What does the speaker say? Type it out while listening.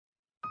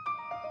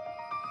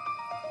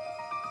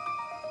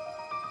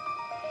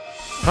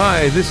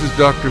Hi, this is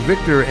Dr.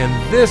 Victor,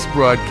 and this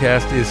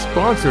broadcast is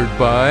sponsored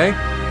by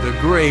the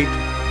great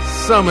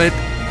Summit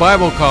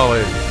Bible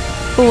College.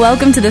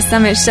 Welcome to the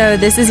Summit Show.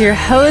 This is your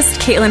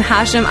host, Caitlin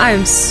Hashem. I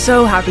am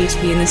so happy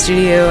to be in the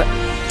studio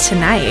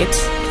tonight,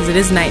 because it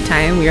is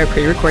nighttime. We are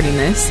pre-recording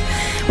this,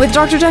 with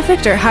Dr. Jeff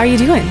Victor. How are you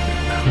doing?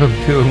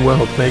 I'm doing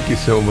well. Thank you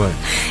so much.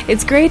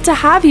 It's great to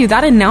have you.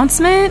 That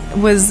announcement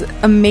was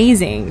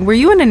amazing. Were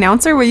you an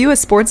announcer? Were you a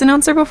sports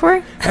announcer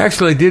before?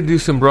 Actually, I did do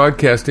some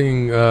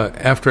broadcasting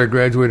after I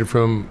graduated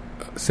from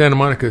Santa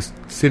Monica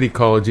City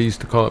College. I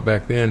used to call it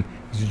back then.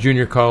 It was a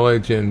junior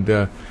college, and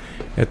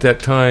at that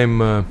time,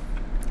 I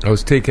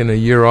was taking a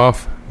year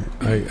off.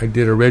 I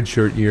did a red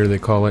shirt year, they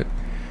call it.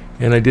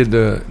 And I did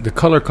the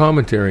color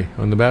commentary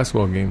on the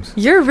basketball games.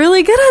 You're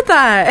really good at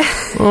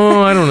that.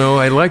 Oh, I don't know.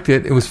 I liked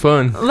it. It was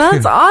fun.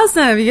 That's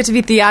awesome. You get to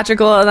be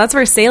theatrical. That's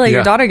where Selah,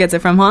 your daughter, gets it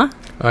from, huh?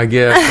 I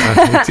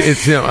guess.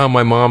 It's on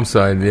my mom's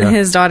side, yeah.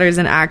 His daughter's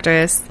an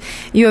actress.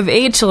 You have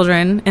 8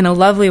 children and a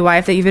lovely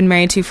wife that you've been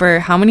married to for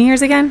how many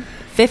years again?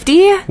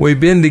 50? We've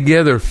been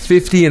together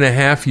 50 and a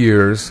half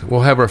years.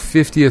 We'll have our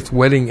 50th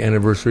wedding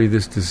anniversary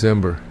this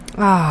December.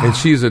 Oh. And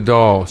she's a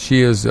doll.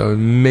 She is an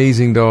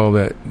amazing doll,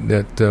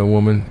 that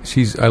woman.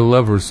 I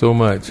love her so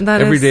much.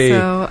 Every day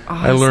so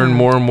awesome. I learn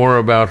more and more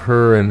about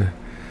her, and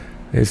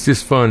it's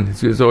just fun.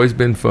 It's always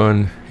been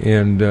fun.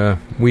 And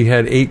we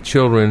had 8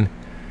 children,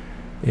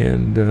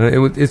 and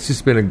it's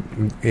just been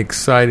an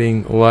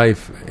exciting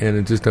life and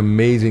it's just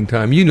amazing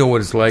time. You know what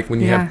it's like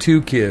when you have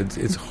 2 kids.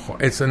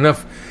 It's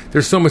enough.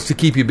 There's so much to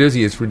keep you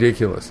busy. It's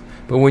ridiculous.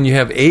 But when you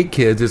have 8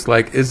 kids, it's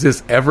like, is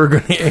this ever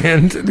going to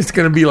end? It's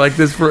going to be like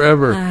this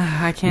forever.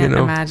 I can't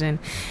imagine.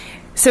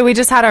 So we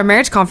just had our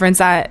marriage conference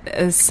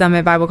at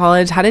Summit Bible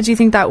College. How did you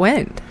think that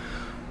went?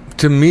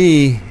 To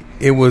me,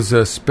 it was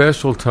a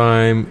special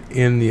time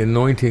in the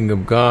anointing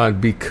of God,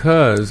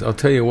 because I'll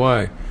tell you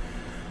why.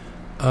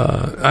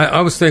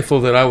 I was thankful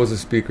that I was a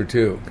speaker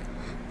too.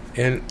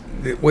 And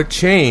what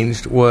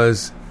changed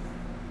was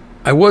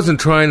I wasn't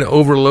trying to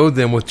overload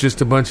them with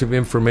just a bunch of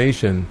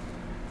information.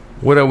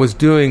 What I was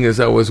doing is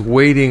I was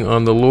waiting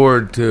on the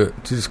Lord to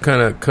just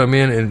kind of come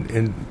in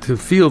and to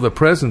feel the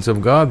presence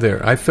of God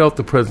there. I felt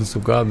the presence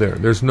of God there.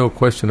 There's no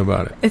question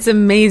about it. It's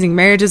amazing.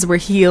 Marriages were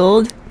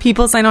healed.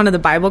 People signed on to the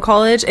Bible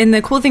College. And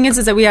the cool thing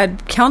is that we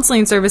had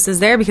counseling services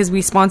there because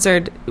we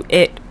sponsored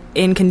it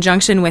in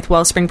conjunction with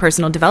Wellspring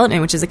Personal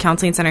Development, which is a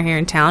counseling center here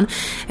in town.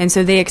 And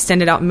so they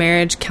extended out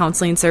marriage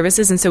counseling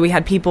services. And so we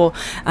had people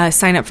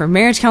sign up for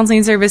marriage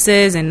counseling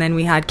services. And then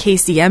we had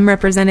KCM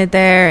represented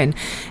there. And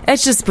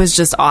it was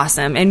just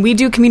awesome. And we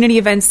do community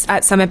events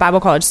at Summit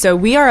Bible College. So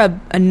we are a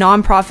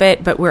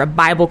nonprofit, but we're a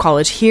Bible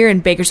college here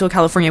in Bakersfield,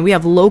 California. We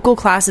have local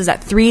classes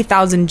at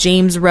 3000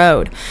 James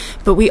Road.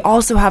 But we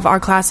also have our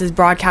classes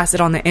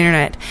broadcasted on the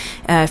internet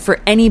for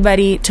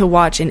anybody to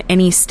watch in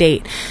any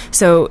state.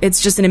 So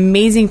it's just an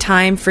amazing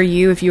time for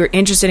you, if you are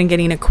interested in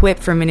getting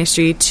equipped for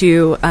ministry,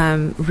 to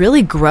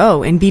really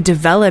grow and be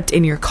developed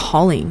in your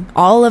calling.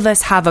 All of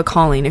us have a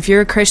calling. If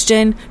you're a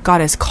Christian,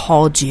 God has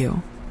called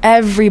you.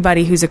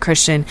 Everybody who's a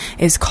Christian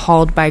is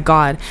called by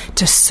God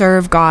to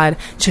serve God,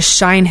 to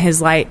shine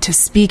His light, to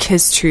speak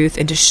His truth,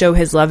 and to show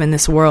His love in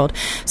this world.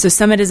 So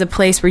Summit is a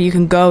place where you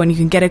can go and you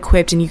can get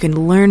equipped and you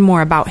can learn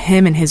more about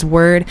Him and His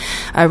Word.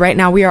 Right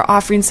now we are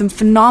offering some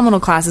phenomenal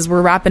classes.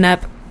 We're wrapping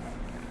up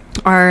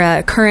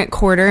our current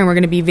quarter, and we're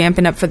going to be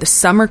vamping up for the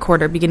summer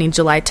quarter beginning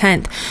July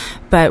 10th.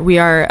 But we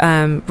are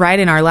right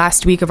in our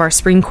last week of our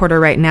spring quarter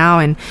right now,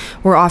 and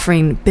we're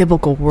offering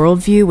Biblical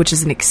Worldview, which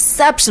is an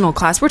exceptional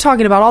class. We're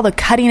talking about all the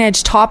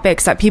cutting-edge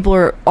topics that people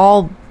are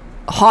all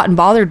hot and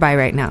bothered by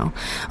right now.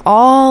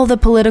 All the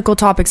political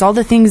topics, all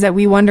the things that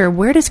we wonder,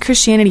 where does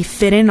Christianity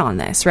fit in on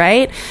this,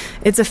 right?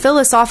 It's a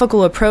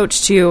philosophical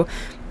approach to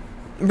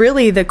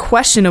really the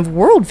question of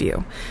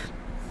worldview.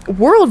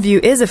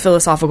 Worldview is a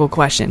philosophical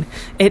question.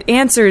 It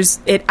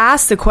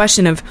asks the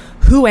question of,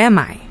 who am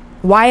I?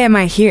 Why am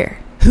I here?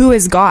 Who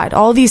is God?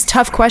 All these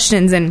tough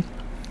questions. And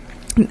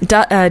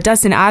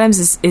Dustin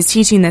Adams is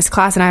teaching this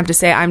class, and I have to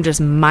say, I'm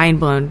just mind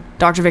blown.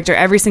 Dr. Victor,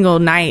 every single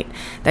night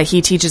that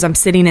he teaches, I'm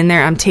sitting in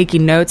there, I'm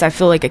taking notes. I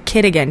feel like a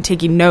kid again,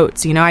 taking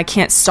notes. I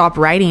can't stop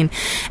writing.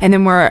 And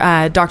then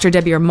we're Dr.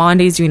 Debbie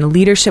Armandi is doing a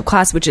leadership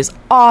class, which is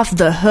off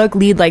the hook,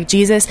 Lead Like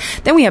Jesus.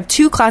 Then we have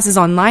 2 classes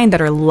online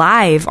that are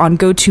live on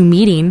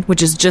GoToMeeting,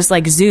 which is just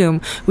like Zoom.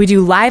 We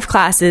do live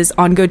classes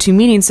on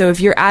GoToMeeting, so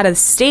if you're out of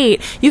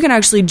state, you can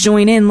actually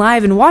join in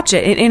live and watch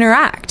it and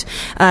interact.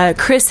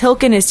 Chris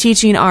Hilken is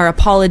teaching our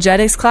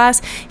apologetics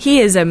class.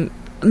 He is a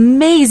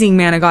amazing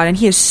man of God, and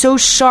he is so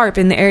sharp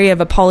in the area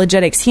of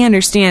apologetics. He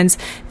understands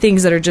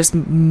things that are just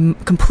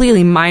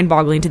completely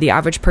mind-boggling to the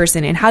average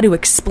person, and how to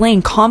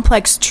explain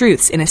complex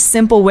truths in a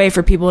simple way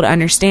for people to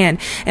understand.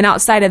 And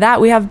outside of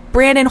that, we have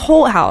Brandon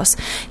Holthouse.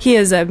 He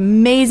is an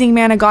amazing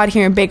man of God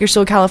here in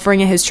Bakersfield,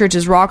 California. His church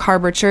is Rock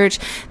Harbor Church.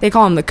 They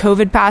call him the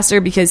COVID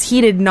pastor because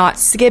he did not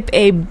skip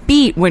a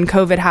beat when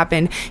COVID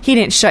happened. He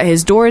didn't shut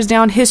his doors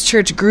down. His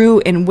church grew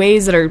in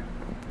ways that are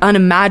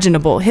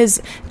unimaginable.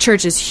 His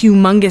church is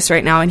humongous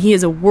right now, and he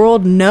is a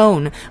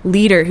world-known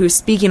leader who's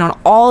speaking on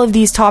all of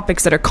these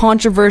topics that are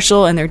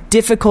controversial, and they're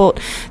difficult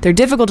to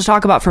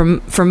talk about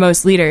for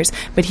most leaders,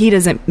 but he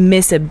doesn't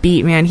miss a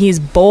beat, man. He's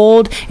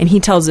bold, and he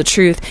tells the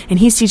truth, and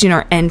he's teaching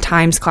our end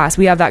times class.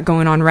 We have that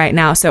going on right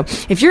now. So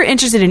if you're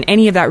interested in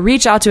any of that,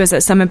 reach out to us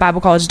at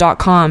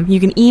summitbiblecollege.com. You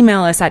can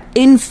email us at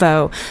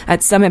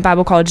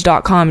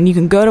info@summitbiblecollege.com, and you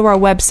can go to our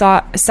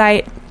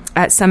website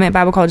at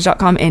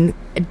summitbiblecollege.com and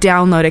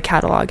download a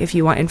catalog if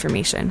you want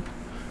information.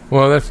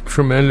 Well, that's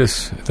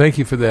tremendous. Thank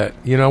you for that.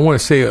 I want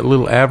to say a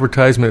little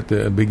advertisement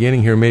at the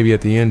beginning here, maybe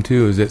at the end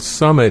too, is that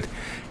Summit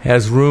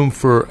has room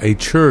for a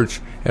church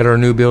at our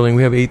new building.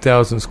 We have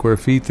 8,000 square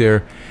feet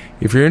there.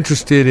 If you're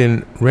interested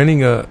in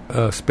renting a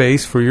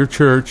space for your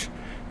church,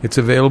 it's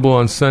available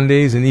on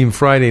Sundays, and even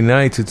Friday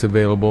nights it's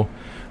available.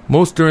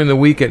 Most during the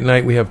week at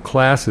night we have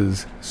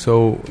classes,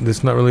 so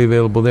it's not really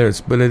available there.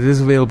 But it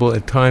is available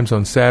at times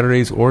on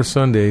Saturdays or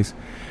Sundays.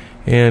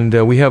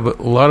 And we have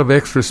a lot of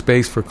extra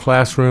space for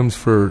classrooms,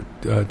 for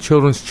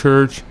children's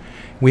church.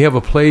 We have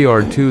a play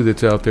yard, too,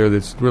 that's out there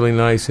that's really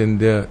nice.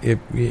 And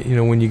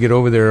when you get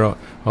over there,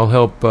 I'll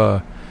help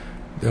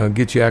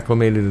get you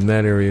acclimated in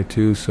that area,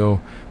 too.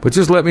 So, but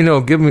just let me know.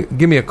 Give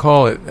me a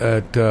call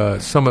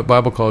at Summit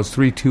Bible College,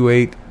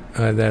 328.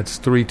 That's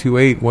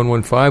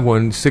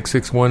 328-1151,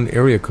 661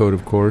 area code,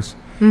 of course.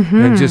 Mm-hmm.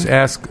 And just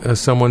ask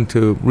someone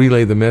to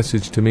relay the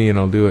message to me, and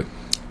I'll do it.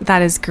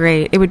 That is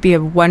great. It would be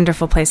a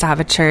wonderful place to have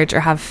a church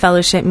or have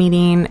fellowship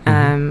meeting,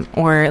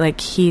 or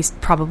like he's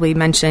probably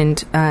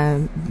mentioned,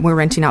 we're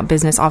renting out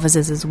business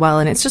offices as well,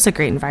 and it's just a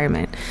great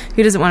environment.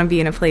 Who doesn't want to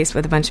be in a place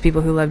with a bunch of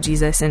people who love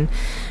Jesus? And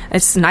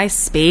it's a nice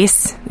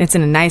space. It's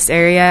in a nice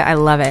area. I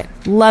love it.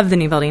 Love the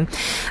new building.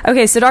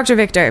 Okay, so Dr.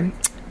 Victor,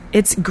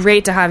 it's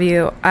great to have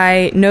you.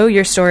 I know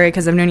your story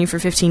because I've known you for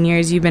 15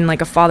 years. You've been like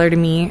a father to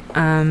me.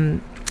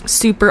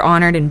 Super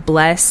honored and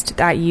blessed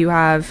that you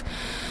have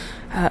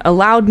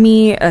allowed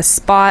me a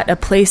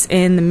place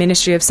in the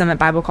ministry of Summit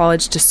Bible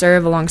College to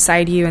serve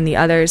alongside you and the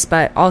others,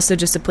 but also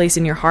just a place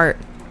in your heart.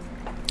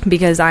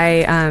 Because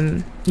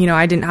I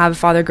didn't have a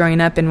father growing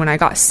up, and when I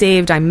got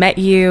saved, I met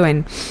you,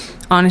 and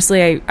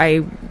honestly,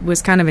 I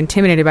was kind of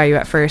intimidated by you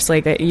at first.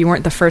 Like, you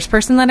weren't the first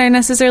person that I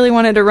necessarily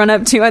wanted to run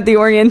up to at the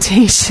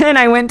orientation.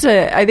 I went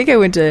to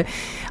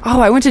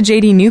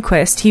JD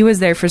Newquist. He was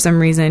there for some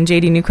reason.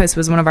 JD Newquist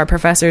was one of our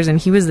professors, and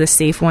he was the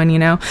safe one,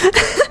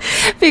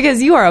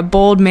 because you are a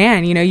bold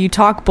man. You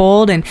talk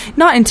bold and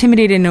not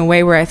intimidated in a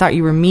way where I thought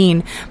you were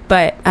mean,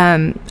 but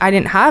I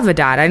didn't have a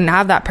dad. I didn't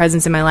have that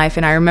presence in my life.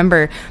 And I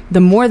remember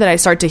the more that I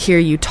start to hear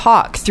you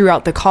talk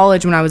throughout the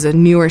college when I was a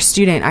newer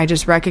student, I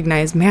just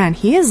recognized, man,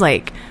 he is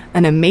like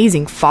an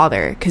amazing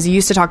father, because you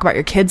used to talk about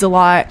your kids a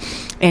lot,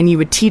 and you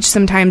would teach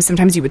sometimes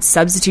you would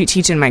substitute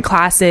teach in my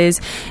classes.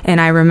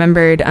 And I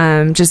remembered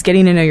just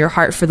getting to know your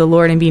heart for the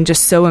Lord and being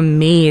just so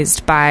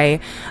amazed by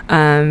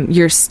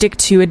your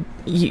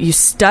you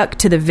stuck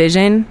to the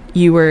vision.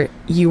 You were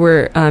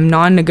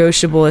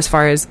non-negotiable as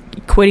far as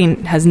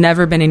quitting has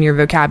never been in your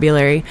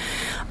vocabulary.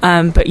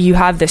 But you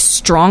have this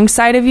strong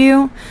side of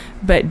you,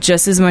 but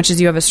just as much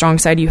as you have a strong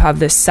side, you have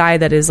this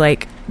side that is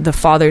like the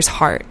Father's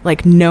heart,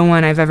 like no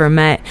one I've ever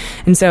met.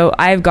 And so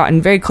I've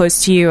gotten very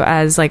close to you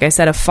as, like I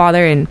said, a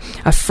father and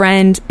a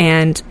friend.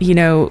 And,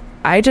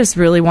 I just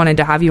really wanted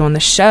to have you on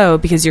the show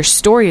because your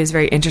story is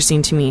very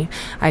interesting to me.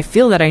 I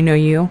feel that I know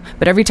you,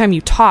 but every time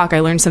you talk, I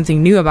learn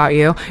something new about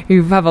you.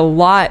 You have a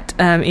lot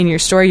in your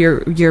story.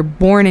 You're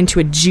born into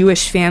a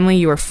Jewish family.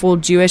 You are full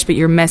Jewish, but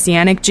you're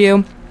Messianic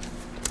Jew.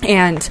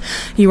 And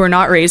you were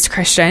not raised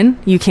Christian.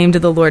 You came to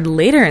the Lord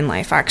later in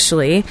life,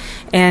 actually,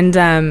 and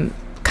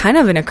kind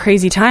of in a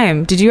crazy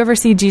time. Did you ever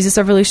see Jesus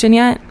Revolution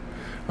yet?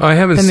 I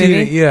haven't seen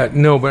it yet,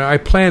 no, but I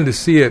plan to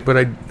see it, but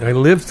I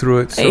lived through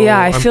it. So yeah,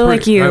 I feel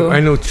like you... I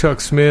know Chuck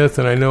Smith,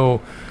 and I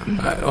know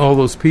all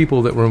those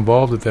people that were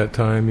involved at that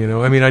time,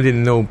 I mean, I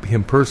didn't know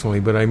him personally,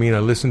 but I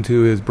listened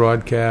to his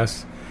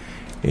broadcasts,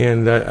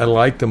 and I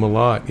liked them a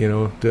lot,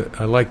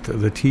 I liked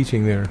the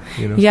teaching there,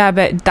 Yeah,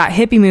 but that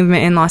hippie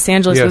movement in Los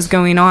Angeles was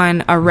going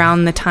on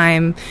around the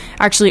time,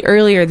 actually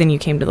earlier than you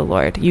came to the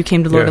Lord. You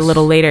came to the Lord a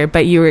little later,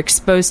 but you were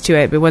exposed to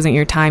it. It wasn't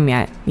your time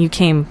yet. You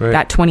came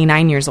at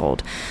 29 years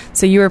old.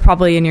 So you were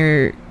probably in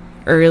your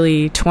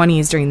early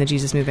 20s during the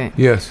Jesus movement.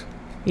 Yes.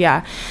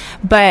 Yeah,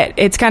 but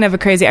it's kind of a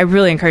crazy... I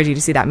really encourage you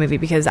to see that movie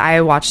because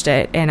I watched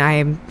it and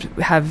I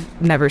have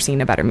never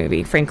seen a better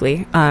movie,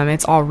 frankly.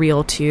 It's all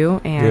real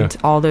too, and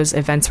all those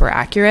events were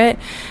accurate.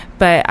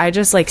 But I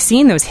just like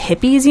seeing those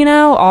hippies,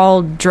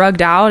 all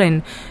drugged out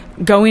and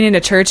going into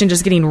church and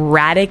just getting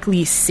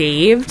radically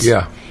saved.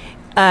 Yeah.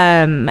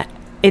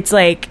 It's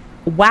like,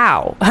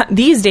 wow.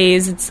 These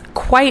days, it's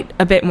quite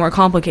a bit more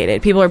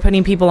complicated. People are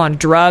putting people on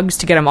drugs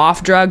to get them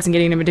off drugs and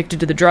getting them addicted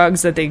to the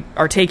drugs that they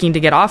are taking to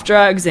get off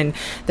drugs. And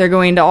they're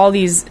going to all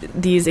these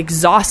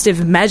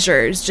exhaustive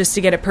measures just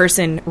to get a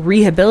person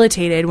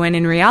rehabilitated, when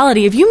in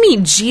reality, if you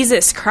meet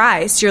Jesus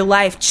Christ, your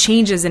life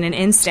changes in an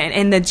instant.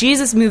 And the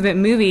Jesus Movement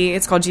movie,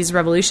 it's called Jesus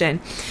Revolution.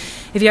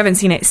 If you haven't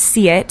seen it,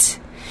 see it.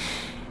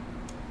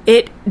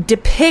 It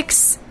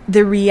depicts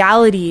the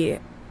reality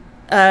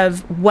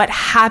of what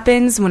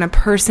happens when a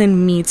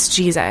person meets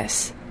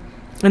Jesus.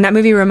 And that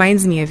movie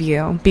reminds me of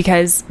you,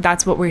 because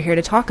that's what we're here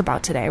to talk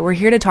about today. We're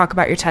here to talk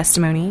about your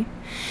testimony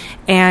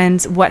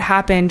and what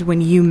happened when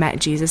you met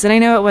Jesus. And I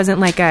know it wasn't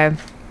like a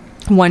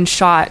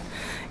one-shot,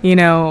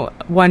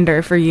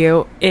 wonder for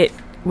you. It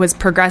was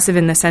progressive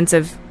in the sense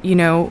of,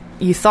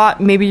 you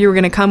thought maybe you were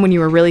going to come when you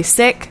were really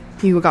sick.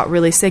 You got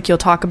really sick. You'll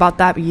talk about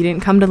that, but you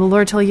didn't come to the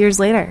Lord till years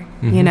later,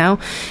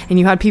 and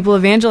you had people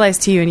evangelize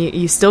to you, and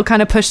you still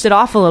kind of pushed it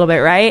off a little bit,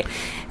 right?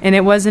 And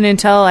it wasn't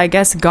until, I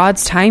guess,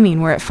 God's timing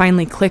where it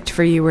finally clicked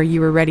for you, where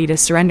you were ready to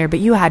surrender. But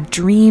you had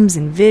dreams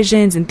and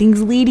visions and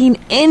things leading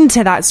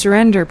into that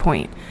surrender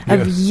point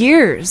of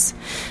years.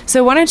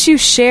 So why don't you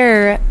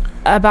share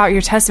about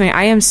your testimony?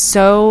 I am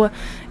so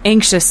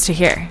anxious to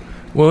hear.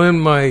 Well, in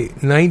my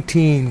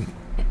 19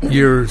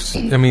 years,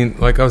 I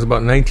was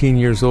about 19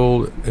 years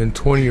old and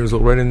 20 years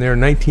old, right in there.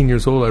 19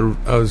 years old,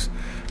 I was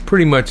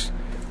pretty much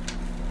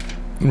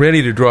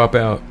ready to drop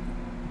out.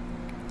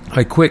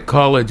 I quit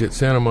college at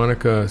Santa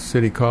Monica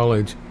City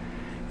College,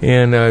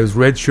 and I was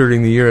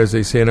redshirting the year, as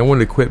they say, and I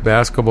wanted to quit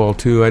basketball,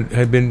 too. I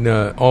had been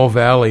all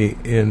Valley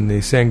in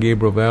the San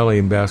Gabriel Valley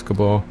in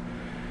basketball,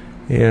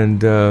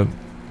 and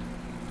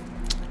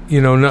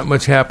not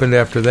much happened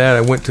after that.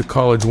 I went to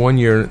college one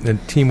year, and the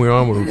team we were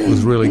on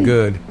was really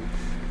good.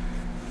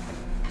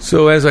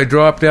 So as I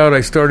dropped out,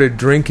 I started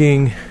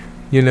drinking.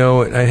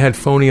 I had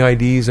phony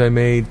IDs I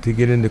made to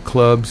get into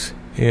clubs,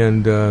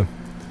 and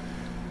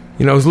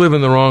I was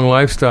living the wrong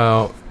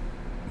lifestyle,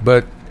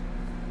 but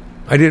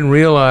I didn't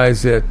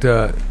realize that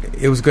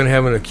it was going to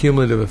have an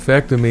accumulative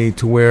effect on me,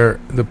 to where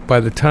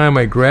by the time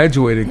I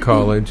graduated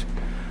college,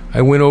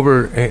 I went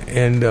over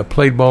and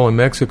played ball in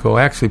Mexico.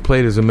 I actually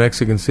played as a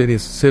Mexican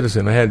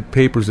citizen. I had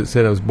papers that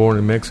said I was born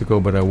in Mexico,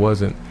 but I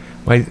wasn't.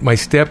 My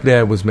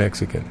stepdad was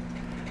Mexican,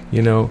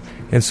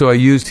 and so I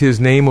used his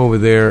name over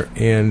there,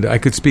 and I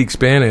could speak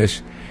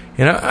Spanish.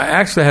 And I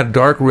actually had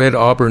dark red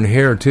auburn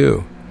hair,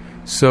 too.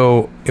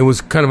 So it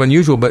was kind of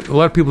unusual, but a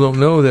lot of people don't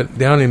know that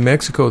down in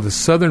Mexico, the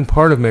southern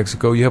part of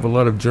Mexico, you have a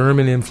lot of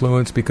German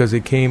influence, because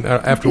they came,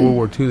 after World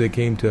War II, they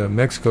came to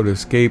Mexico to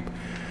escape.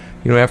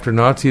 After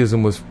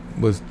Nazism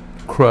was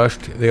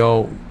crushed, they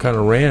all kind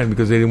of ran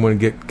because they didn't want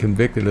to get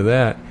convicted of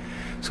that.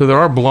 So there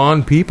are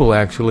blonde people,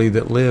 actually,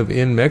 that live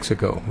in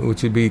Mexico,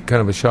 which would be kind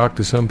of a shock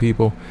to some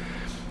people.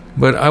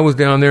 But I was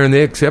down there, and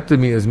they accepted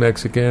me as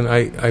Mexican.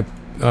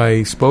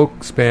 I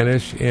spoke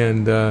Spanish,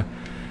 and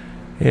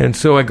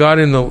so I got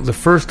in the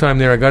first time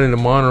there. I got into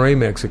Monterrey,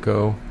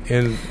 Mexico,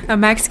 and a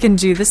Mexican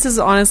Jew. This is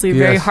honestly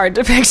very hard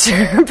to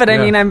picture, but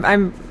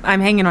I'm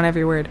hanging on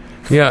every word.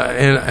 Yeah,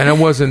 and I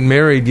wasn't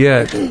married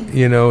yet.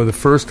 The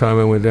first time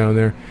I went down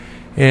there,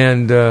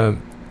 and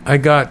I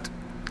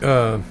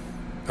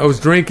was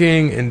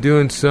drinking and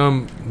doing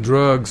some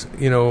drugs.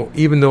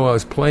 Even though I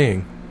was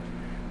playing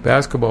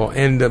basketball,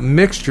 and the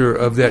mixture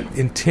of that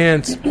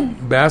intense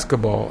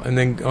basketball, and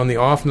then on the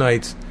off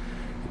nights,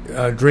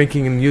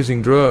 drinking and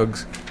using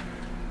drugs,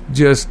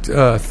 just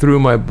threw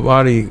my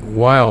body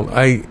wild.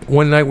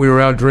 One night we were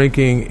out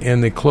drinking,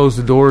 and they closed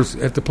the doors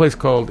at the place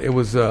called,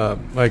 it's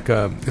like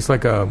a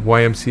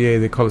YMCA.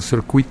 They call it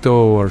Circuito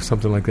or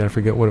something like that. I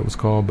forget what it was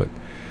called, but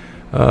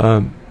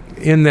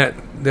in that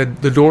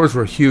the doors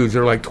were huge.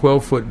 They're like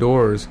 12-foot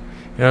doors,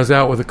 and I was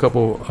out with a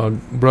couple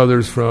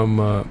brothers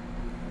from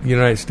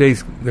United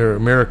States. They're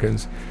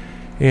Americans,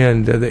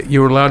 and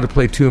you were allowed to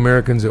play two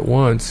Americans at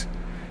once,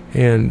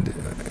 and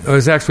it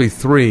was actually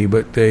three,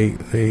 but they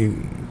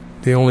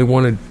only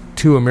wanted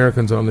two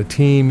Americans on the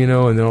team,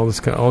 and then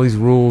all these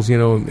rules,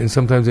 and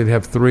sometimes they'd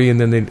have three,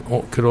 and then they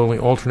could only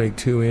alternate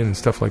two in and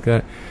stuff like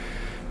that.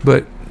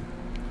 But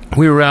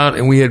we were out,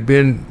 and we had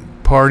been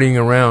partying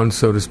around,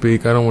 so to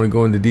speak. I don't want to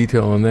go into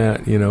detail on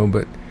that,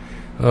 but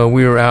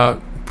we were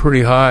out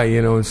pretty high,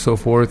 and so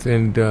forth,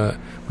 and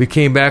we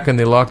came back, and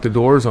they locked the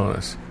doors on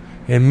us.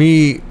 And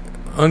me,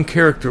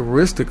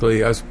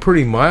 uncharacteristically, I was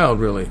pretty mild,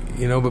 really,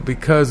 but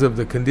because of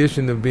the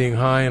condition of being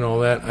high and all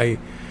that,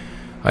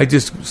 I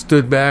just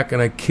stood back,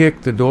 and I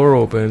kicked the door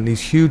open,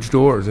 these huge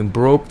doors, and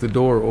broke the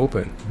door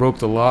open, broke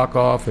the lock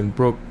off, and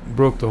broke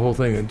the whole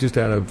thing, and just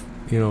out of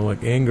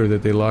like anger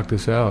that they locked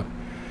us out,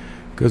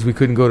 because we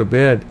couldn't go to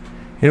bed.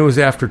 And it was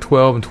after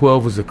 12, and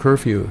 12 was the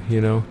curfew,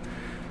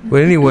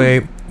 But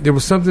anyway, there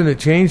was something that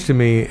changed to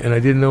me, and I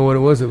didn't know what it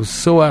was. It was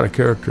so out of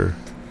character.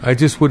 I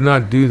just would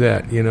not do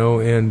that,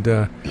 and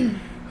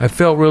I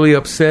felt really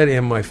upset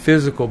in my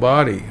physical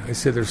body. I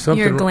said, there's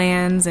something... Your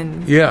glands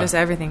and just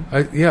everything.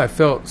 I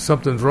felt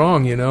something's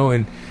wrong,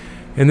 and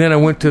then I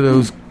went to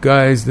those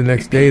guys the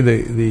next day.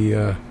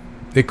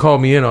 They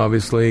called me in,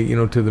 obviously,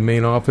 to the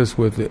main office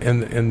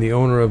and the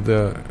owner of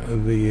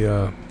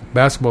the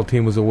basketball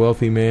team was a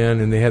wealthy man,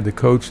 and they had the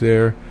coach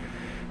there,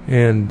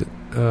 and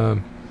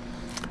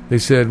they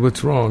said,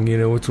 what's wrong?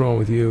 What's wrong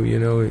with you?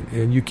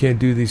 And you can't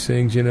do these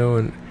things,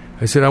 and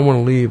I said, I want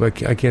to leave. I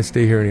can't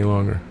stay here any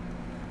longer.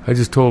 I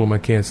just told them I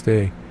can't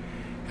stay.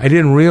 I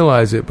didn't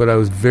realize it, but I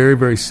was very,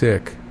 very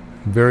sick,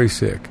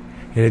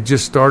 and it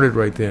just started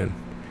right then,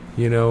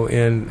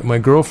 and my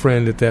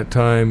girlfriend at that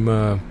time,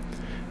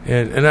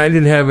 and I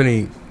didn't have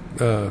any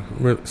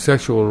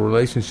sexual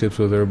relationships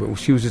with her, but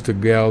she was just a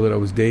gal that I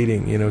was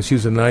dating. You know, she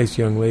was a nice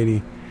young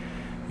lady,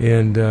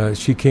 and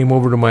she came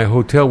over to my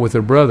hotel with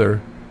her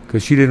brother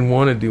because she didn't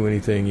want to do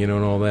anything, you know,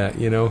 and all that.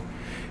 You know,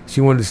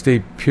 she wanted to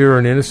stay pure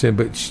and innocent.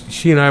 But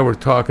she and I were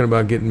talking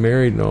about getting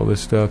married and all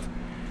this stuff,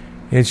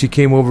 and she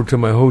came over to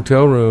my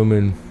hotel room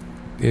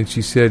and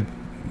she said,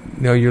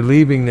 "Now you're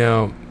leaving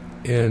now."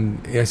 And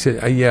I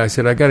said, "Yeah." I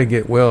said, "I got to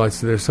get well." I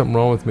said, "There's something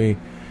wrong with me."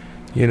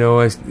 You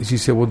know, she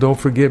said, "Well, don't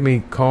forget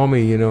me. Call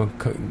me. You know,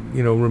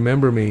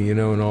 remember me. You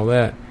know, and all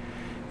that."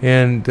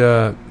 And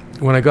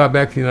when I got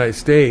back to the United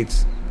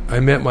States, I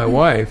met my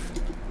wife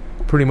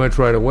pretty much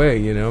right away.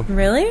 You know.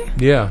 Really?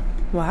 Yeah.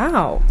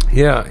 Wow.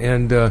 Yeah,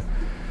 and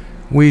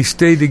we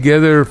stayed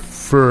together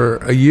for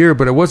a year,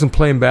 but I wasn't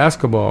playing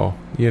basketball.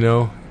 You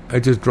know, I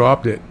just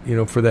dropped it. You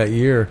know, for that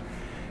year.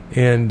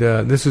 And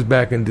this was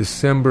back in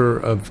December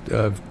of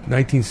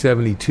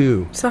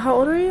 1972. So how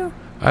old were you?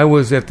 I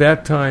was at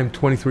that time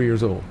 23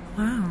 years old.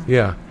 Wow.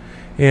 Yeah.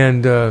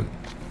 And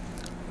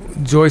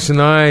Joyce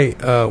and I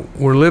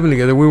were living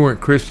together. We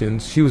weren't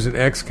Christians. She was an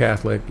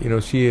ex-Catholic. You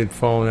know, she had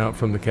fallen out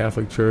from the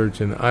Catholic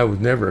Church, and I was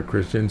never a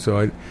Christian. So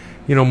I,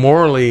 you know,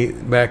 morally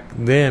back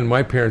then,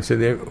 my parents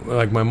said,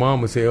 like my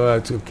mom would say, "Oh,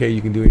 it's okay.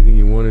 You can do anything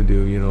you want to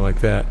do," you know,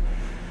 like that.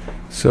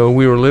 So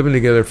we were living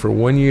together for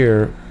 1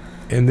 year.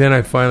 And then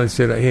I finally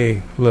said,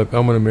 "Hey, look,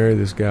 I'm going to marry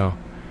this gal,"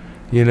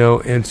 you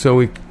know. And so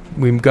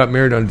we got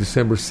married on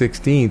December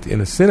 16th in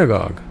a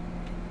synagogue.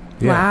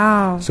 Yeah.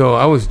 Wow. So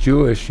I was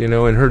Jewish, you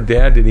know, and her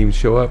dad didn't even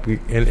show up,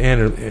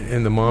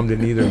 and the mom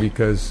didn't either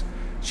because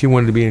she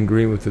wanted to be in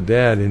agreement with the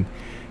dad, and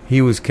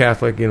he was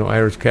Catholic, you know,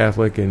 Irish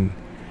Catholic, and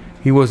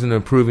he wasn't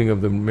approving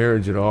of the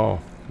marriage at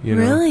all. You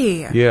know?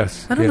 Really?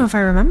 Yes. I don't know if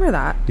I remember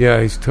that.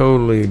 Yeah, he's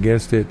totally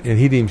against it, and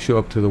he didn't even show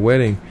up to the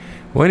wedding.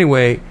 Well,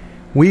 anyway.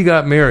 We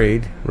got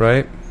married,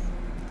 right,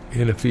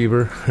 in a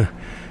fever,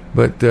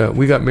 but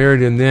we got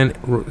married, and then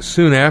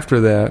soon after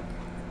that,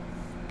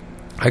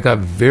 I got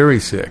very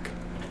sick.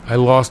 I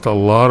lost a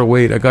lot of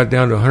weight. I got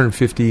down to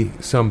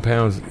 150-some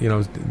pounds. You know, I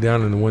was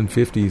down in the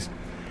 150s,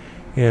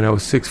 and I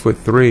was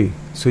 6'3".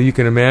 So you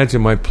can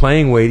imagine my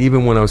playing weight.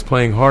 Even when I was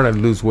playing hard, I'd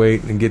lose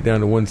weight and get down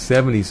to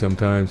 170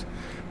 sometimes,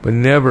 but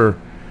never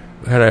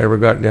had I ever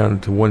got down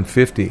to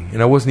 150,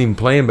 and I wasn't even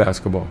playing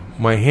basketball.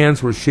 My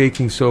hands were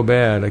shaking so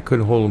bad I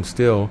couldn't hold them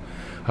still.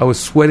 I was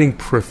sweating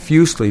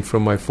profusely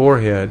from my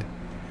forehead,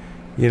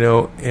 you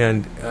know,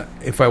 and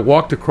if I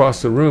walked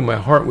across the room, my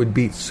heart would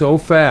beat so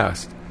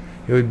fast.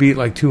 It would beat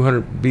like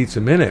 200 beats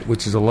a minute,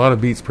 which is a lot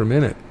of beats per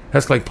minute.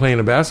 That's like playing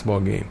a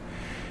basketball game.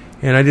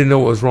 And I didn't know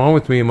what was wrong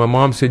with me, and my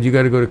mom said, "You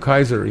got to go to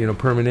Kaiser, you know,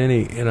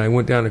 Permanente." And I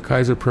went down to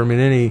Kaiser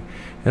Permanente,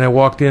 and I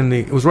walked in.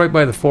 It was right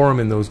by the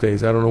Forum in those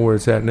days. I don't know where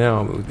it's at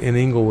now. It was in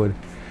Inglewood.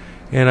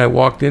 And I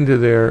walked into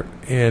there,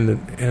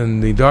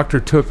 and the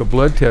doctor took a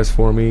blood test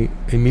for me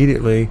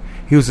immediately.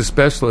 He was a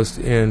specialist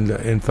in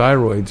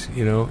thyroids,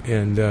 you know,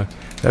 and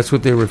that's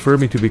what they referred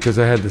me to because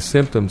I had the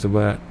symptoms of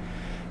that.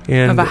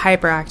 And of a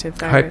hyperactive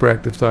thyroid.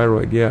 Hyperactive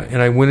thyroid, yeah.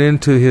 And I went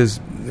into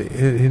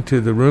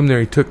the room there.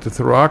 He took the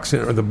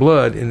thyroxine or the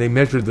blood, and they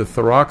measured the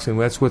thyroxine.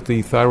 That's what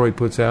the thyroid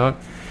puts out.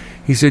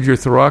 He said, "Your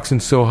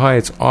thyroxine's so high,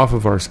 it's off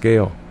of our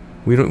scale.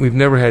 We've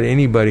never had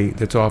anybody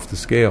that's off the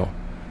scale."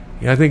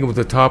 And I think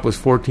the top was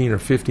 14 or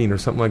 15 or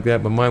something like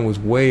that, but mine was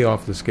way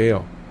off the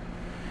scale.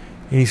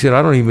 And he said,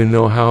 "I don't even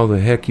know how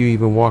the heck you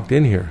even walked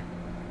in here."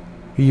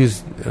 He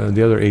used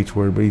the other H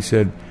word, but he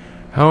said,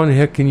 "How in the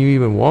heck can you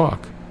even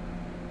walk?"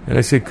 And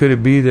I said, "Could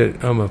it be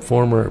that I'm a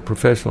former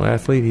professional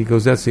athlete?" He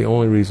goes, "That's the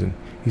only reason."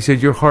 He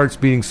said, "Your heart's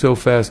beating so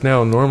fast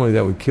now, normally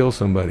that would kill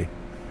somebody."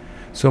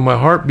 So my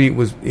heartbeat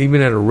was,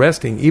 even at a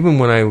resting, even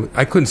when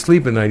I couldn't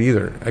sleep at night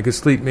either. I could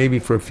sleep maybe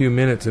for a few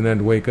minutes and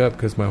then wake up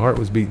because my heart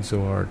was beating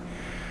so hard.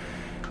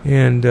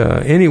 And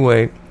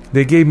anyway,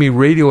 they gave me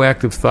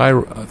radioactive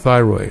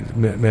thyroid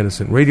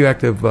medicine.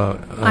 Radioactive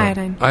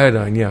iodine.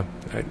 Iodine, yeah.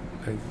 I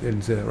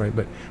didn't say that right,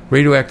 but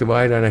radioactive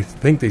iodine, I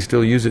think they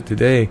still use it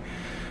today.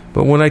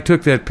 But when I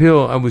took that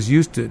pill, I was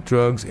used to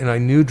drugs, and I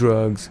knew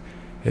drugs.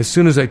 As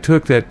soon as I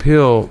took that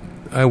pill,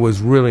 I was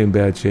really in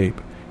bad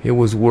shape. It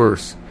was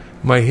worse.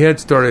 My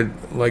head started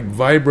like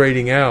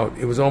vibrating out.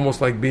 It was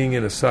almost like being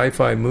in a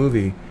sci-fi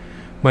movie.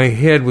 My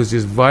head was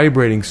just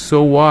vibrating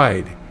so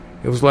wide.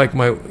 It was like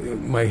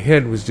my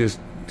head was just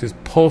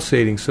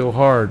pulsating so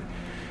hard.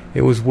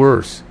 It was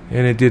worse,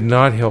 and it did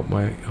not help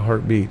my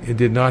heartbeat. It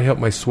did not help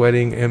my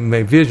sweating and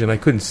my vision. I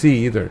couldn't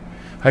see either.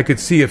 I could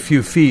see a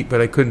few feet, but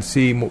I couldn't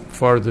see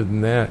farther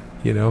than that,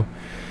 you know.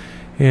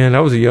 And I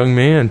was a young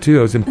man, too.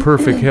 I was in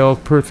perfect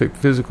health, perfect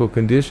physical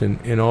condition,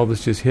 and all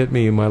this just hit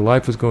me, and my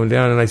life was going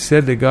down. And I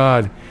said to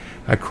God,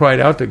 I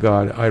cried out to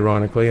God,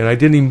 ironically, and I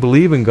didn't even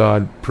believe in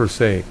God, per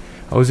se.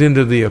 I was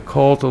into the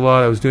occult a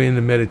lot. I was doing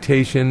the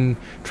meditation,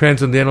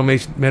 transcendental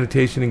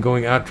meditation, and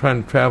going out,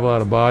 trying to travel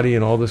out of body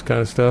and all this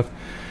kind of stuff.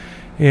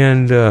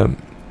 And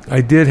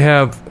I did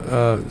have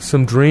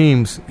some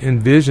dreams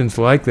and visions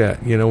like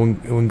that, you know,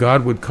 when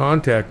God would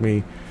contact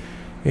me,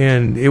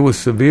 and it was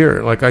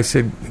severe. Like I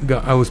said,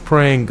 I was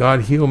praying,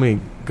 "God heal me,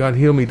 God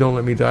heal me, don't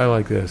let me die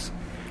like this."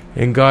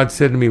 And God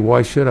said to me,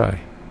 "Why should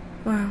I?"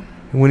 Wow.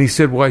 And when he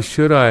said, "Why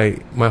should I?"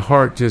 my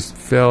heart just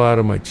fell out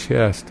of my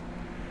chest.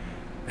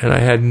 And I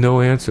had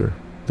no answer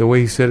the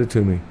way he said it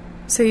to me.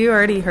 So you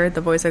already heard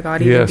the voice of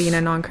God even being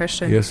a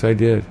non-Christian? Yes, I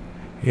did.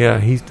 Yeah,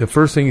 the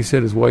first thing he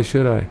said is, "Why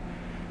should I?"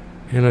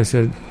 And I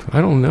said,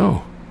 "I don't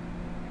know."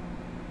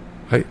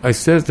 I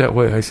said it that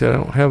way. I said,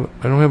 I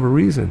don't have a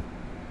reason.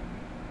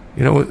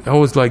 You know, I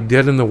was like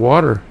dead in the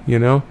water, you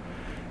know.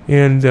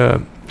 And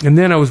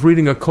then I was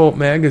reading occult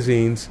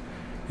magazines.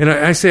 And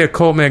I say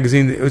occult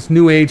magazine, it was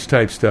New Age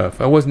type stuff.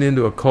 I wasn't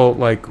into occult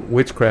like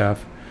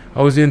witchcraft.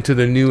 I was into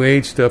the New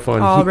Age stuff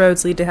on... All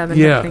roads lead to heaven.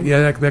 Yeah,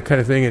 that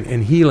kind of thing,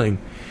 and healing.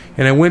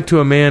 And I went to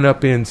a man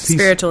up in...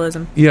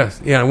 Spiritualism.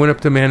 Yes, I went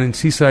up to a man in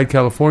Seaside,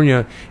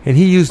 California, and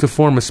he used a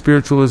form of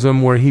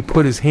spiritualism where he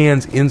put his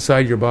hands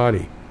inside your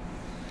body.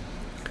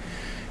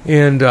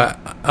 And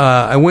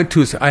I went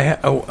to...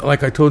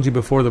 like I told you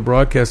before the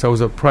broadcast, I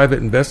was a private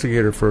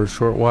investigator for a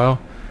short while,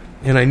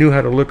 and I knew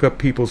how to look up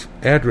people's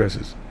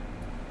addresses.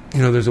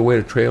 You know, there's a way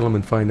to trail them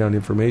and find out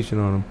information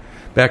on them.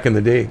 Back in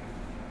the day,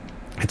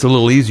 it's a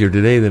little easier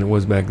today than it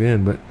was back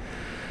then,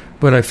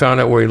 but I found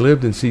out where he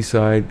lived in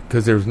Seaside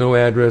because there was no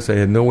address. I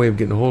had no way of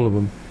getting a hold of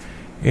him.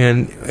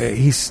 And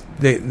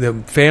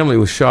the family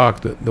was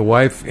shocked. The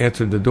wife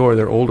answered the door.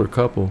 They're an older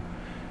couple.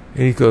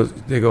 And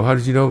they go, "How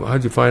did you know? How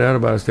did you find out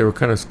about us?" They were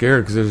kind of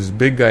scared because there's this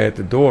big guy at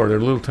the door. They're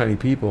little tiny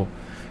people.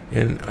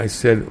 And I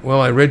said,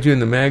 "Well, I read you in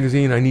the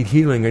magazine. I need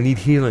healing,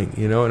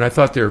 you know." And I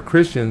thought they were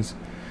Christians,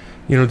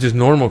 you know, just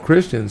normal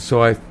Christians.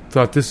 So I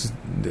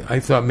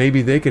thought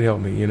maybe they could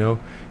help me, you know.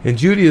 In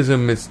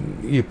Judaism,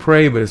 you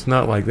pray, but it's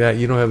not like that.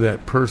 You don't have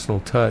that personal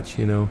touch,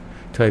 you know,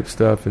 type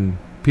stuff, and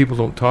people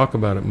don't talk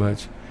about it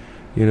much,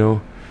 you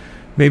know.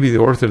 Maybe the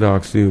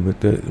Orthodox do,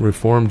 but the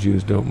Reformed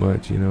Jews don't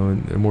much, you know,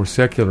 and they're more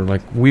secular,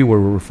 like we were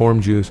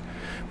Reformed Jews.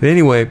 But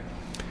anyway,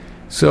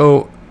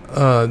 so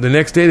the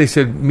next day they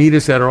said, "Meet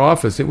us at our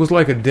office." It was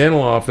like a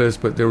dental office,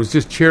 but there was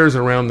just chairs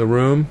around the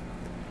room,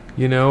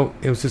 you know.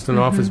 It was just an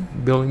office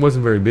building. It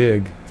wasn't very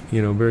big.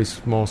 You know, very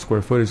small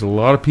square footage. A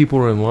lot of people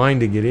were in line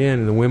to get in,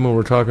 and the women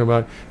were talking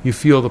about, you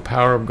feel the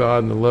power of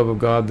God and the love of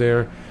God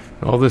there,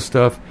 and all this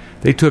stuff.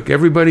 They took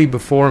everybody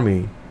before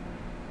me,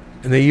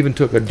 and they even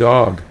took a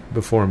dog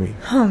before me.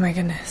 Oh, my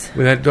goodness.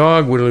 When that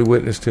dog really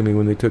witnessed to me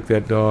when they took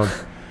that dog.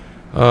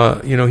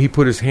 You know, he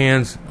put his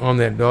hands on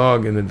that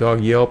dog, and the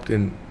dog yelped,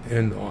 and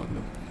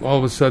all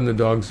of a sudden the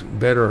dog's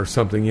better or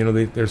something. You know,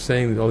 they're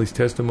saying all these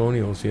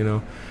testimonials, you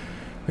know.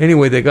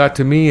 Anyway, they got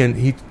to me, and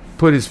he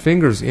put his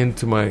fingers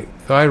into my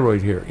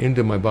thyroid here,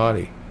 into my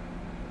body.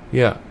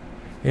 Yeah.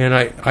 And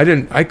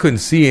I couldn't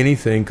see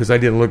anything because I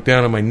didn't look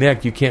down on my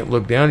neck. You can't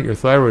look down at your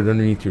thyroid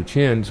underneath your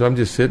chin. So I'm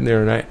just sitting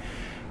there, and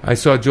I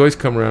saw Joyce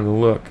come around and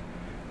look.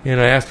 And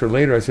I asked her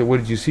later, I said, "What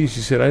did you see?"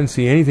 She said, "I didn't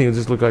see anything. It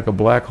just looked like a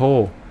black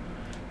hole."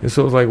 And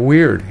so it was like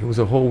weird. It was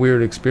a whole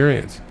weird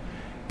experience.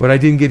 But I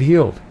didn't get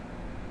healed.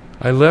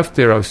 I left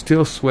there. I was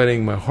still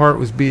sweating. My heart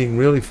was beating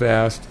really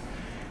fast.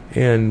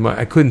 And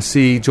I couldn't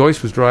see.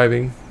 Joyce was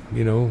driving,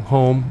 you know,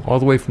 home all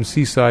the way from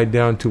Seaside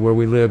down to where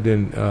we lived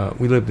in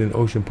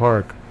Ocean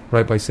Park,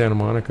 right by Santa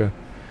Monica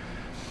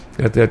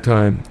at that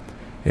time.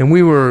 And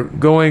we were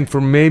going for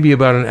maybe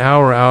about an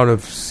hour out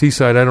of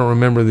Seaside. I don't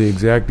remember the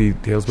exact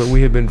details, but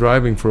we had been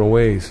driving for a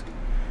ways.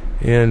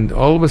 And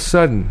all of a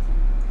sudden,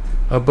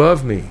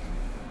 above me,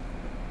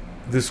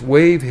 this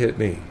wave hit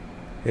me.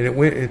 And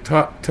it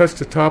touched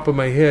the top of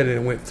my head, and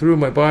it went through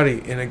my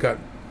body, and it got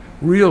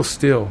real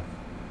still.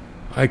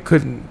 I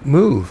couldn't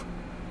move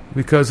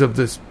because of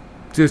this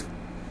just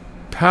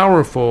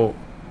powerful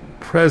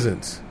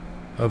presence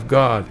of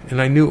God,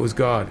 and I knew it was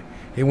God.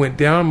 It went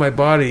down my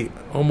body,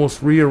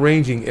 almost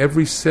rearranging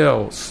every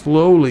cell,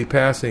 slowly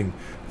passing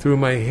through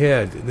my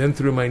head, then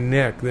through my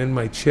neck, then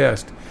my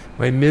chest,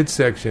 my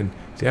midsection,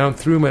 down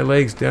through my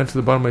legs, down to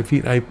the bottom of my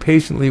feet. I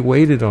patiently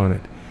waited on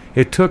it.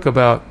 It took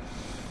about,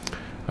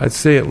 I'd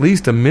say, at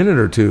least a minute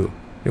or two.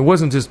 It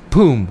wasn't just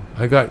boom,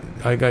 I got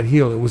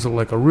healed. It was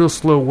like a real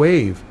slow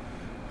wave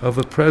of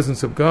the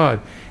presence of God.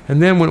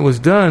 And then when it was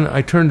done,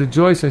 I turned to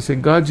Joyce and I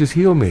said, "God just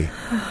healed me."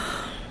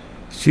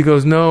 She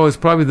goes, "No, it's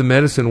probably the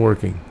medicine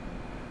working."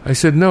 I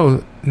said,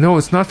 no,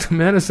 it's not the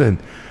medicine.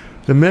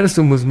 The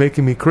medicine was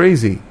making me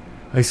crazy.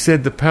 I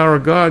said the power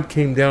of God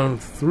came down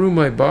through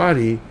my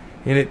body,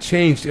 and it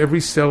changed every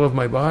cell of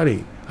my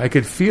body. I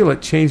could feel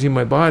it changing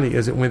my body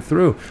as it went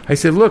through. I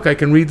said, "Look, I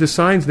can read the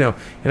signs now."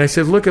 And I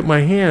said, "Look at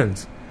my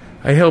hands."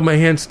 I held my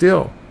hand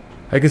still.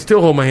 I can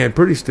still hold my hand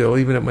pretty still,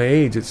 even at my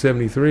age, at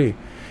 73.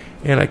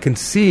 And I can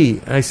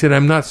see. I said,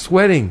 "I'm not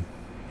sweating."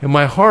 And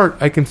my heart,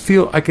 I can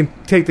feel, I can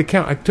take the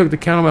count. I took the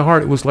count of my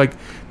heart. It was like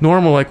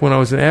normal, like when I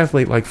was an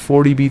athlete, like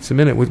 40 beats a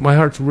minute. My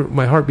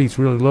heartbeat's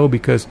really low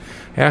because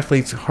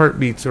athletes'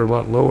 heartbeats are a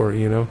lot lower,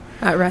 you know.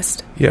 At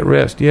rest. Yeah, at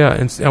rest, yeah.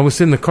 And I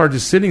was in the car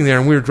just sitting there,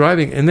 and we were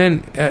driving. And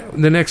then at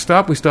the next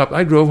stop we stopped,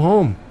 I drove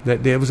home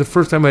that day. It was the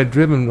first time I had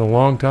driven in a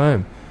long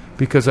time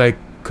because I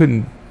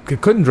couldn't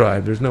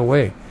drive. There's no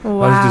way.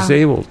 Wow. I was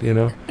disabled, you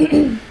know.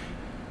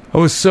 I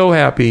was so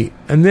happy.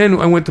 And then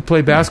I went to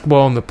play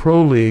basketball in the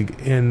Pro League.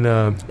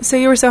 So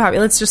you were so happy.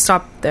 Let's just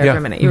stop there for a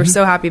minute. You were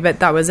so happy, but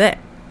that was it.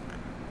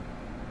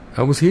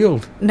 I was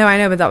healed. No, I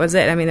know, but that was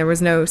it. I mean, there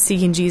was no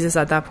seeking Jesus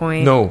at that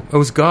point. No, it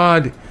was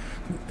God,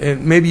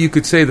 and maybe you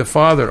could say the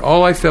Father.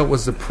 All I felt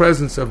was the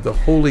presence of the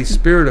Holy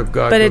Spirit of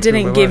God. But it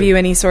didn't give you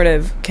any sort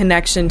of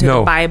connection to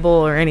the Bible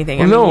or anything.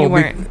 Well, you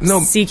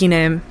weren't seeking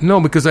Him.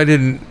 No, because I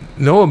didn't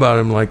know about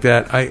Him like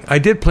that. I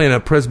did play in a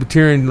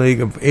Presbyterian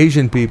league of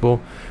Asian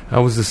people. I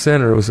was the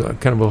center. It was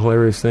kind of a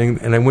hilarious thing,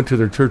 and I went to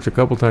their church a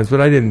couple times,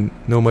 but I didn't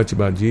know much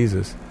about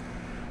Jesus.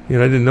 I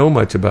didn't know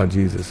much about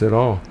Jesus at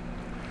all.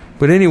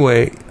 But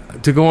anyway,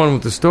 to go on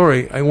with the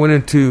story, I went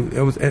into,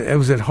 it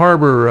was at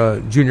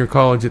Harbor Junior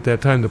College at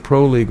that time. The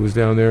Pro League was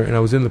down there, and I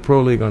was in the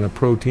Pro League on a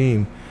pro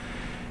team.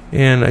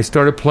 And I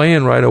started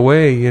playing right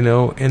away,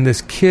 and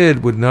this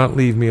kid would not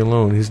leave me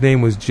alone. His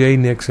name was Jay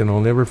Nixon.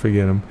 I'll never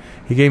forget him.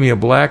 He gave me a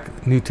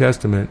black New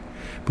Testament,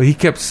 but he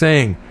kept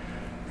saying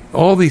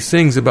all these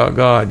things about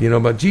God,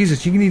 about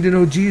Jesus. You need to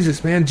know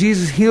Jesus, man.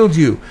 Jesus healed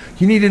you.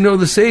 You need to know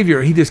the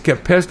Savior. He just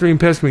kept pestering.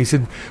 He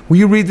said, will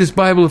you read this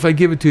Bible if I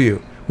give it to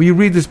you? Will you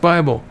read this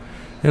Bible?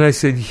 And I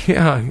said,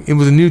 yeah. It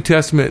was a New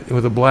Testament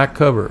with a black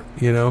cover,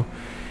 And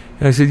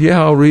I said,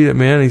 yeah, I'll read it,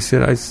 man. I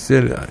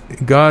said,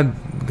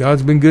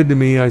 God's been good to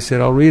me. I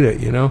said, I'll read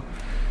it,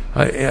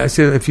 I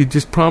said, if you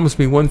just promise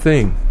me one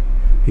thing.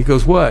 He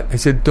goes, what? I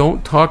said,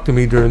 don't talk to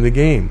me during the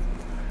game.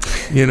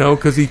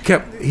 Because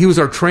he was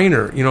our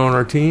trainer, on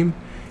our team,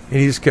 and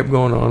he just kept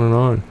going on and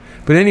on.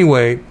 But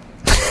anyway,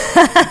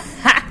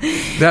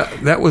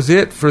 that was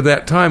it for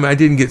that time. I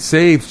didn't get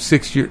saved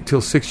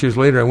till 6 years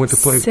later. I went to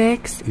play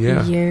 6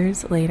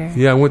 years later.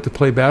 Yeah, I went to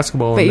play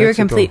basketball. But in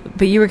Mexico.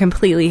 But you were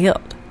completely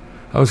healed.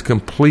 I was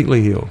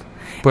completely healed.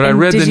 But I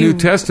read the New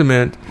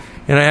Testament,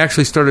 and I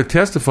actually started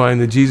testifying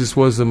that Jesus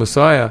was the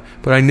Messiah,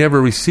 but I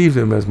never received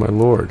Him as my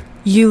Lord.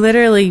 You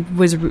literally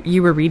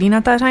you were reading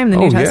at that time the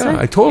New Testament?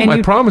 Yeah, I told him,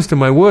 I promised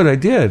him I would. I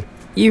did.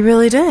 You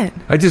really did?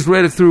 I just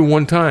read it through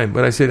one time,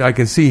 but I said, I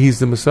can see He's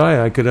the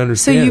Messiah. I could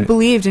understand So you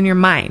believed in your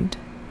mind?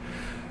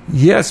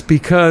 Yes,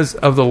 because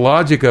of the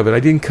logic of it. I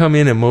didn't come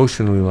in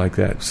emotionally like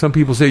that. Some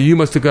people say, you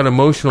must have got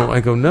emotional.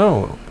 I go,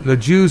 no. The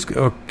Jews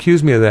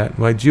accuse me of that.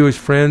 My Jewish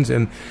friends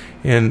and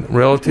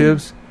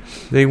relatives,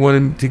 they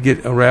wanted to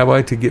get a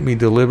rabbi to get me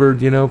delivered,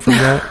 from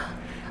that.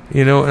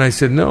 And I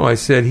said, no. I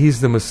said,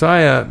 He's the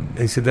Messiah.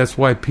 I said, that's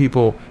why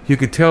you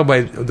could tell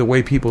by the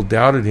way people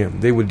doubted Him.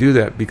 They would do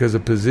that because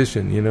of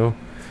position,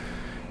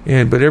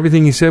 But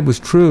everything He said was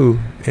true,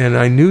 and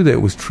I knew that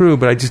it was true,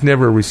 but I just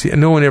never received.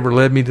 No one ever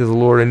led me to the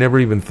Lord. I never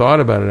even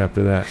thought about it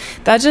after that.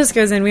 That just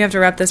goes in. We have to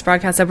wrap this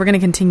broadcast up. We're going to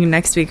continue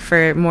next week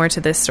for more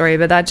to this story,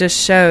 but that just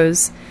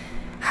shows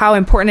how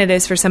important it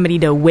is for somebody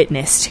to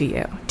witness to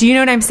you. Do you know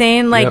what I'm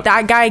saying? Like,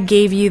 That guy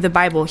gave you the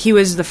Bible. He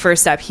was the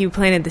first step. He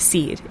planted the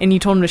seed, and you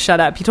told him to shut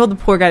up. He told the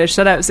poor guy to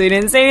shut up so he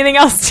didn't say anything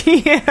else to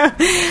you.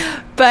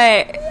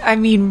 But, I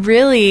mean,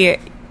 really,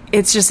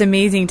 it's just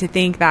amazing to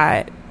think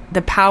that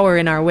the power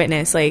in our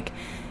witness, like,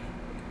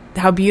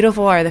 how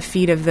beautiful are the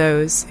feet of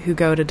those who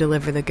go to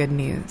deliver the good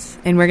news.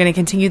 And we're going to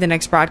continue the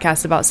next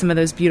broadcast about some of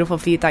those beautiful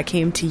feet that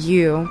came to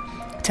you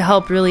to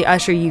help really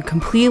usher you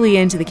completely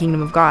into the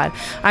kingdom of God.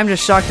 I'm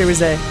just shocked there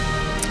was a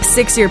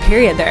 6-year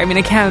period there. I mean,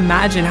 I can't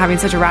imagine having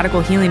such a radical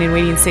healing and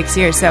waiting 6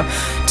 years. So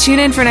tune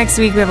in for next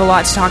week. We have a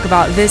lot to talk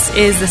about. This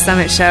is The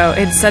Summit Show.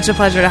 It's such a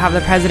pleasure to have the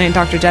president,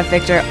 Dr. Jeff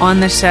Victor, on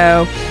the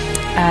show.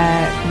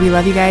 We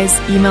love you guys.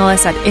 Email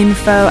us at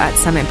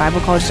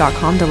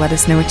info@summitbiblecollege.com to let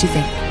us know what you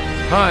think.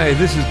 Hi,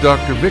 this is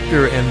Dr.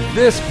 Victor, and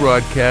this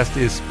broadcast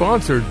is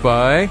sponsored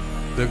by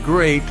the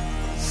great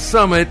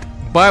Summit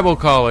Bible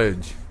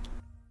College.